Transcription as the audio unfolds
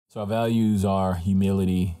So our values are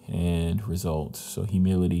humility and results. So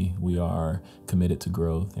humility, we are committed to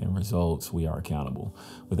growth, and results, we are accountable.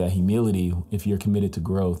 With that humility, if you're committed to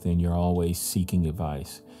growth, then you're always seeking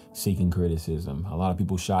advice, seeking criticism. A lot of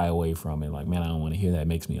people shy away from it. Like, man, I don't want to hear that. It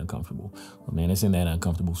makes me uncomfortable. Well, man, it's in that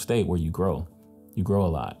uncomfortable state where you grow. You grow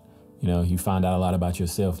a lot. You know, you find out a lot about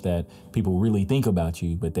yourself that people really think about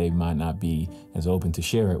you, but they might not be as open to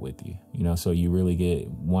share it with you. You know, so you really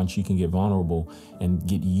once you can get vulnerable and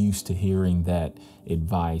get used to hearing that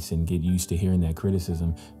advice and get used to hearing that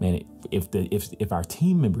criticism, man, if our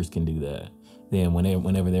team members can do that, then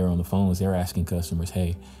whenever they're on the phones, they're asking customers,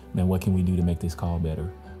 hey, man, what can we do to make this call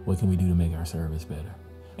better? What can we do to make our service better?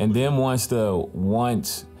 And then once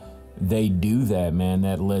they do that, man,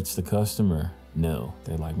 that lets the customer know.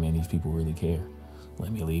 They're like, man, these people really care.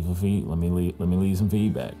 Let me leave some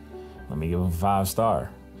feedback. Let me give them a 5-star.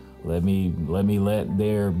 Let me let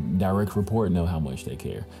their direct report know how much they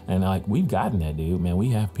care. And like, we've gotten that, dude, man.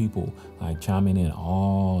 We have people like chiming in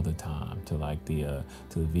all the time to like to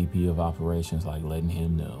the VP of operations, like letting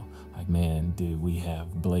him know, like, man, dude, we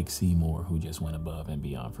have Blake Seymour who just went above and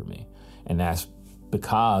beyond for me. And that's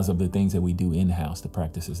because of the things that we do in-house, the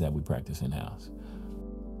practices that we practice in-house.